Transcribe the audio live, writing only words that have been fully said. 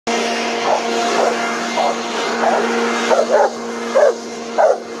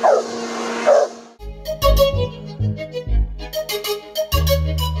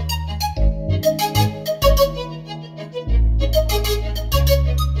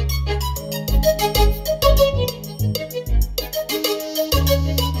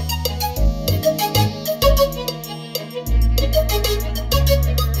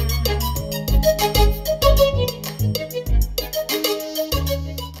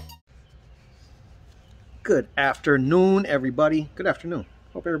Good afternoon, everybody. Good afternoon.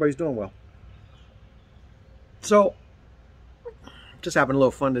 Hope everybody's doing well. So, just having a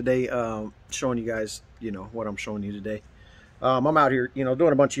little fun today, showing you guys, what I'm showing you today. I'm out here,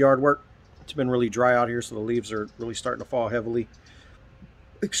 doing a bunch of yard work. It's been really dry out here, so the leaves are really starting to fall heavily.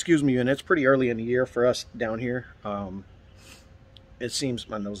 Excuse me, and it's pretty early in the year for us down here. It seems,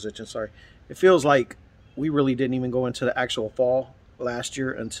 my nose is itching, sorry. It feels like we really didn't even go into the actual fall last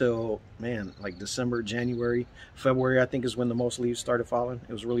year until, man, like December, January, February, I think is when the most leaves started falling.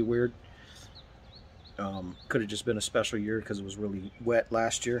 It was really weird. Could have just been a special year because it was really wet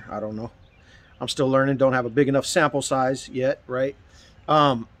last year. I don't know. I'm still learning. Don't have a big enough sample size yet, right?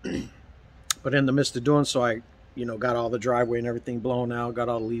 But in the midst of doing so, I, got all the driveway and everything blown out, got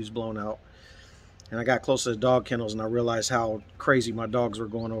all the leaves blown out. And I got close to the dog kennels and I realized how crazy my dogs were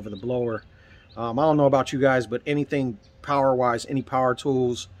going over the blower. I don't know about you guys, but anything power-wise, any power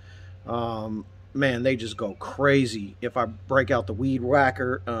tools, man, they just go crazy. If I break out the weed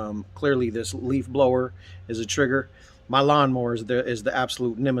whacker, clearly this leaf blower is a trigger. My lawnmower is the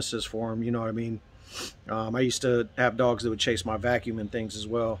absolute nemesis for them, you know what I mean? I used to have dogs that would chase my vacuum and things as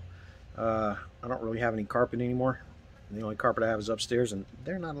well. I don't really have any carpet anymore. The only carpet I have is upstairs, and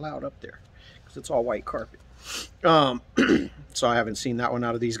they're not allowed up there because it's all white carpet. So I haven't seen that one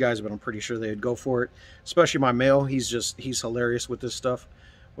out of these guys, but I'm pretty sure they'd go for it. Especially my male, he's hilarious with this stuff.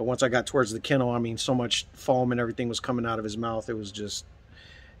 But once I got towards the kennel, I mean, so much foam and everything was coming out of his mouth. It was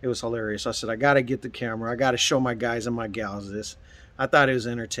hilarious. I said, I got to get the camera. I got to show my guys and my gals this. I thought it was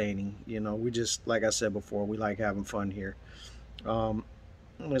entertaining. We just, like I said before, we like having fun here.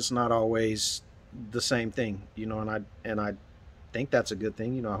 It's not always the same thing, and I think that's a good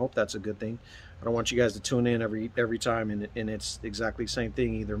thing. I hope that's a good thing. I don't want you guys to tune in every time and it's exactly the same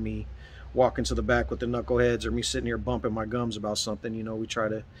thing, either me walking to the back with the knuckleheads or me sitting here bumping my gums about something. We try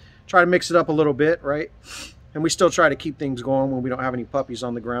to mix it up a little bit, right? And we still try to keep things going when we don't have any puppies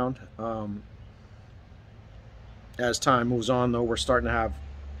on the ground. As time moves on, though, we're starting to have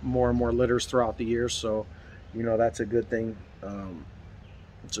more and more litters throughout the year, so that's a good thing.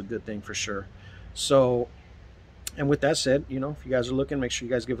 It's a good thing for sure. So, and with that said, if you guys are looking, make sure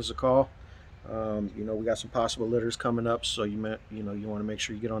you guys give us a call. We got some possible litters coming up, so you want to make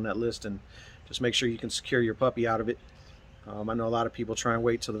sure you get on that list and just make sure you can secure your puppy out of it. I know a lot of people try and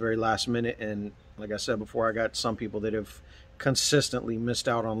wait till the very last minute, and like I said before, I got some people that have consistently missed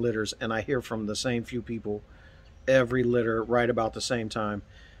out on litters, and I hear from the same few people every litter right about the same time.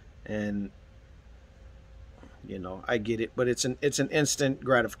 And I get it, but it's an instant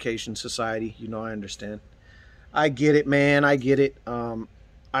gratification society. I understand. I get it, man. I get it.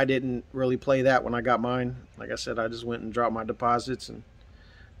 I didn't really play that when I got mine. Like I said, I just went and dropped my deposits, and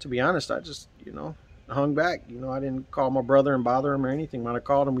to be honest, I just, hung back. I didn't call my brother and bother him or anything. When I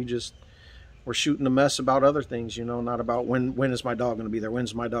called him, we just were shooting the mess about other things, not about when is my dog going to be there?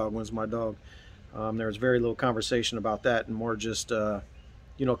 When's my dog? When's my dog? There was very little conversation about that, and more just,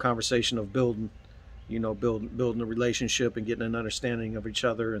 conversation of building a relationship and getting an understanding of each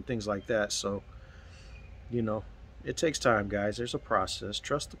other and things like that. So, it takes time, guys. There's a process.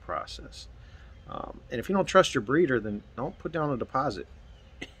 Trust the process. And if you don't trust your breeder, then don't put down a deposit.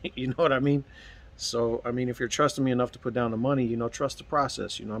 You know what I mean? So, I mean, if you're trusting me enough to put down the money, trust the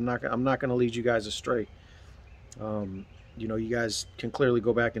process. I'm not going to lead you guys astray. You guys can clearly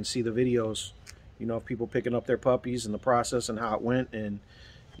go back and see the videos, of people picking up their puppies and the process and how it went. And,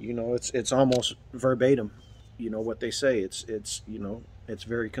 it's almost verbatim, what they say. It's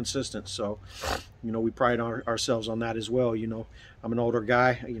very consistent. So, we pride ourselves on that as well. I'm an older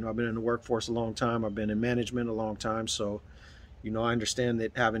guy. I've been in the workforce a long time. I've been in management a long time. So, I understand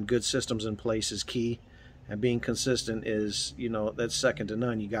that having good systems in place is key, and being consistent is, that's second to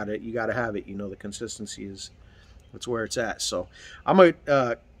none. You gotta have it. The consistency that's where it's at. So, I'm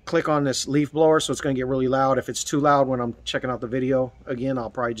gonna click on this leaf blower, so it's gonna get really loud. If it's too loud when I'm checking out the video again, I'll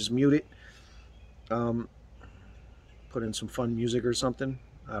probably just mute it. Put in some fun music or something.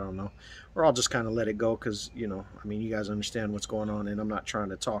 I don't know. Or I'll just kind of let it go because, I mean, you guys understand what's going on, and I'm not trying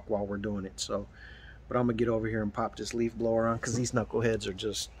to talk while we're doing it. So, but I'm going to get over here and pop this leaf blower on because these knuckleheads are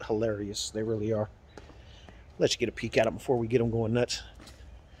just hilarious. They really are. Let you get a peek at them before we get them going nuts.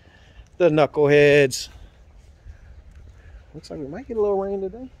 The knuckleheads. Looks like we might get a little rain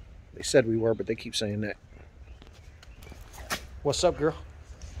today. They said we were, but they keep saying that. What's up, girl?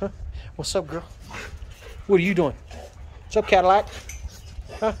 Huh? What's up, girl? What are you doing? What's up, Cadillac?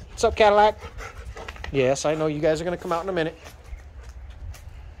 Huh? What's up, Cadillac? Yes, I know you guys are going to come out in a minute.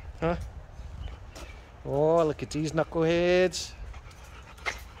 Huh? Oh, look at these knuckleheads.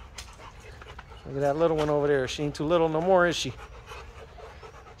 Look at that little one over there. She ain't too little no more, is she?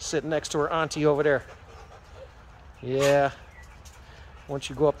 Sitting next to her auntie over there. Yeah. Once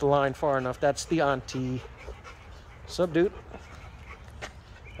you go up the line far enough, that's the auntie. What's up, dude?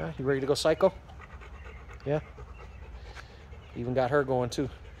 You ready to go psycho? Yeah. Even got her going too.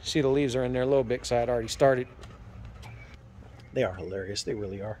 See, the leaves are in there a little bit because I had already started. They are hilarious. They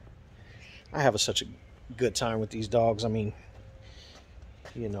really are. I have such a good time with these dogs. I mean,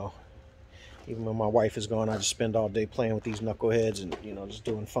 you know, even when my wife is gone, I just spend all day playing with these knuckleheads and, you know, just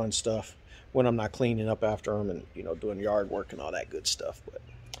doing fun stuff when I'm not cleaning up after them and, you know, doing yard work and all that good stuff. But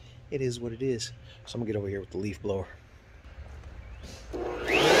it is what it is. So I'm going to get over here with the leaf blower.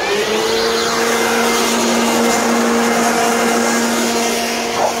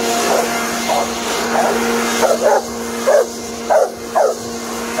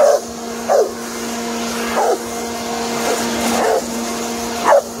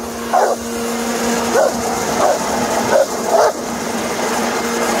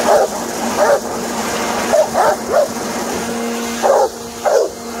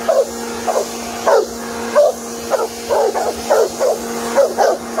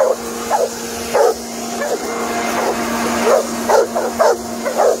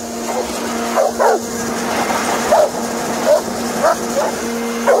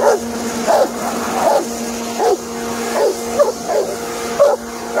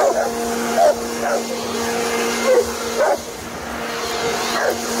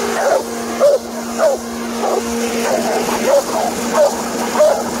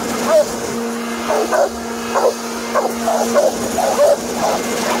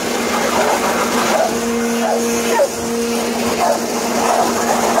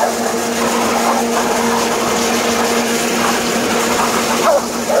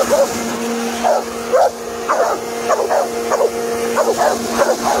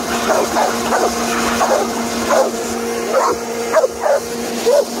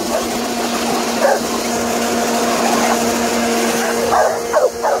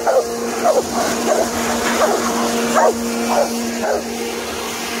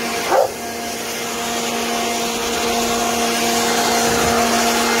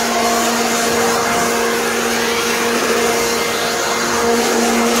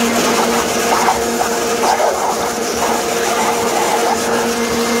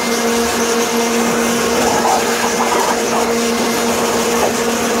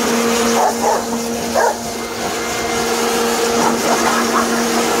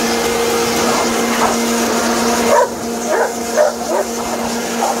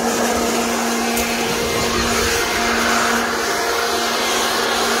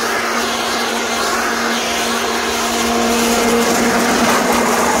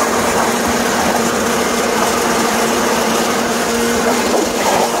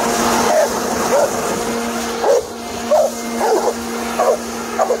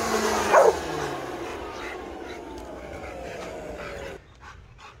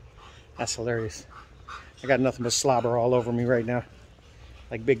 That's hilarious. I got nothing but slobber all over me right now.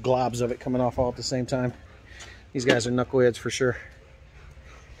 Like big globs of it coming off all at the same time. These guys are knuckleheads for sure.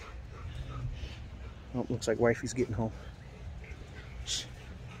 Oh, looks like wifey's getting home. Shh.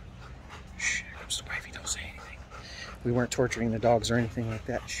 Shh. Here comes the wifey. Don't say anything. We weren't torturing the dogs or anything like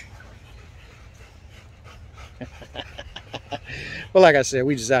that. Shh. Well, like I said,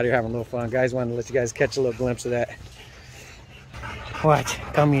 we just out here having a little fun. Guys, wanted to let you guys catch a little glimpse of that. What?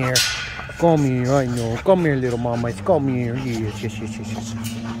 Come here. Come here, I know. Come here, little mamas. Come here. Yes, yes, yes, yes,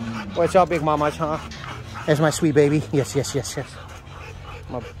 yes. What's up, big mamas, huh? That's my sweet baby. Yes, yes, yes, yes.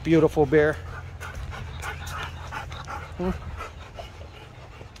 My beautiful bear. Hmm?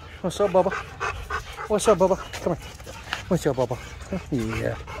 What's up, Bubba? What's up, Bubba? Come here. What's up, Bubba?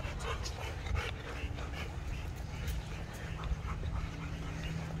 Yeah.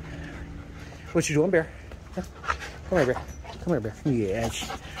 What you doing, bear? Huh? Come here, bear. Come here, bear. Yes.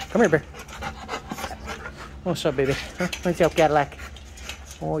 Come here, bear. What's up, baby? Huh? What's up, Cadillac?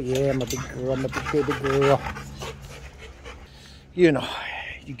 Oh, yeah, my big girl, my big baby girl. You know,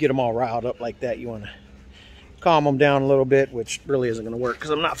 you get them all riled up like that. You want to calm them down a little bit, which really isn't going to work because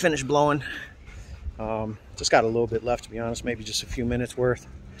I'm not finished blowing. Just got a little bit left, to be honest. Maybe just a few minutes worth.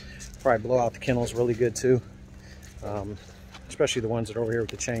 Probably blow out the kennels really good, too. Especially especially the ones that are over here with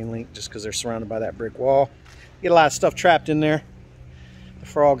the chain link, just because they're surrounded by that brick wall. Get a lot of stuff trapped in there. The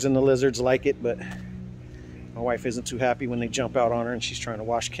frogs and the lizards like it, but my wife isn't too happy when they jump out on her and she's trying to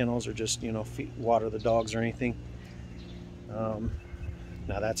wash kennels or just, you know, water the dogs or anything. Now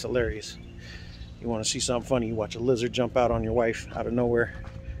that's hilarious. You want to see something funny, you watch a lizard jump out on your wife out of nowhere.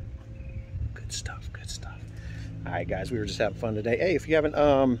 Good stuff, good stuff. All right, guys, we were just having fun today. Hey, if you haven't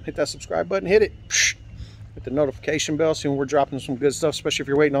hit that subscribe button, hit it. Hit the notification bell so when we're dropping some good stuff, especially if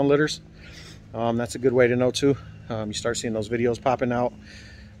you're waiting on litters. That's a good way to know too. You start seeing those videos popping out.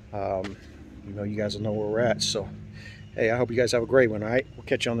 You know, you guys will know where we're at. So, hey, I hope you guys have a great one, all right? We'll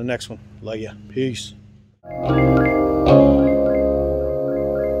catch you on the next one. Love ya. Peace.